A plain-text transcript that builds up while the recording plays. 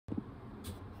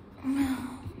Are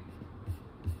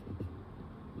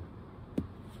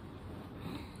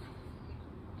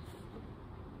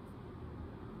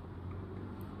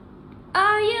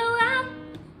you up?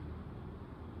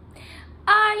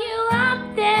 Are you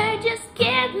up there? Just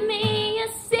give me a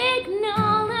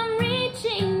signal. I'm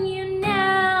reaching you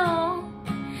now.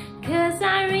 'Cause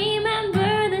I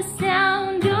remember the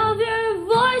sound of your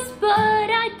voice, but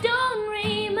I don't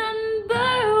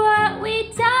remember what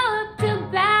we talked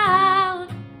about.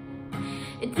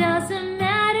 It doesn't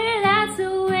matter, that's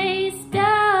a waste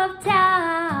of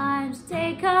time. So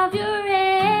take off your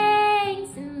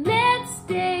rings and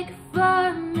lipstick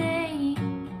for me.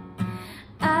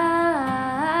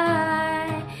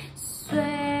 I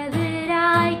swear that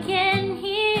I can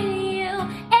hear you,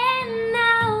 and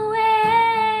now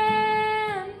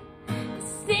when you're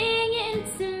singing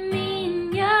to me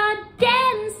and you're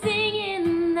dancing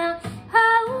in the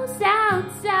house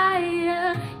outside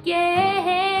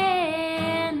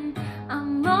again,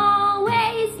 I'm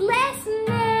always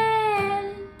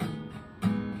listening.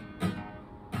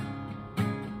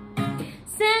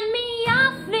 Send me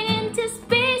off into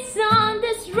space on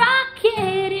this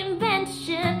rocket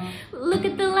invention. Look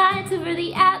at the lights over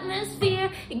the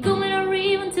atmosphere. You're going to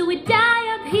read until we die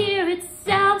up here. It's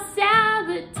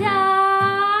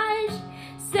self-sabotage,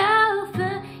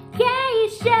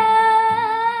 suffocation,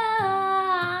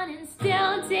 and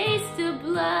still taste of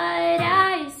blood.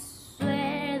 I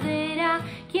swear that I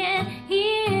can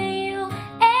hear you,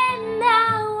 and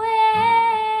now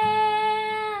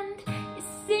when you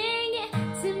sing it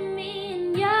to me and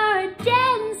you're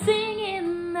dancing in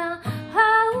the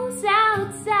house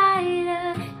outside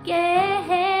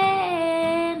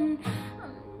again,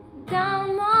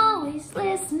 I'm always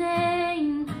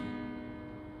listening.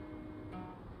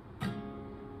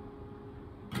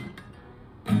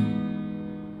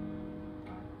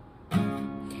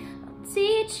 I'll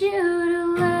teach you to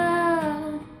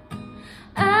love.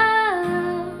 Oh,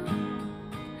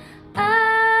 oh,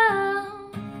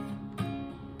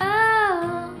 oh.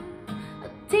 I'll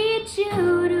teach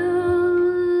you to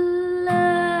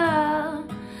love.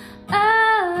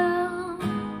 Oh,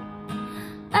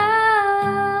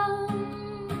 oh.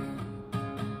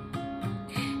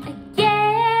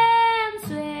 Again,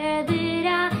 swear that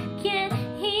I can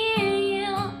hear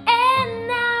you, and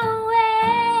now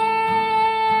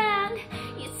when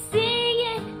you sing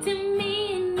it to me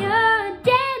and you're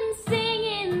dancing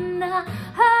in the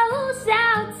house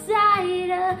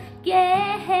outside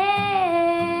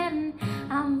again,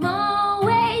 I'm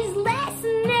always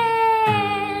listening.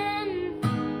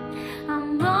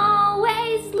 I'm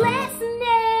always listening.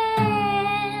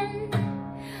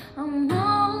 I'm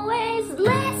always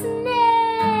listening.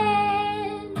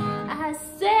 I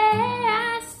swear,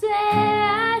 I swear, I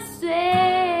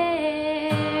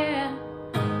swear.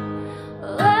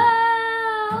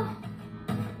 Oh.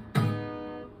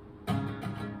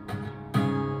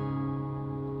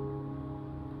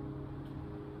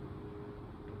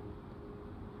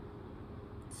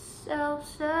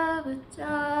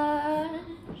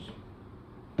 Self-sabotage.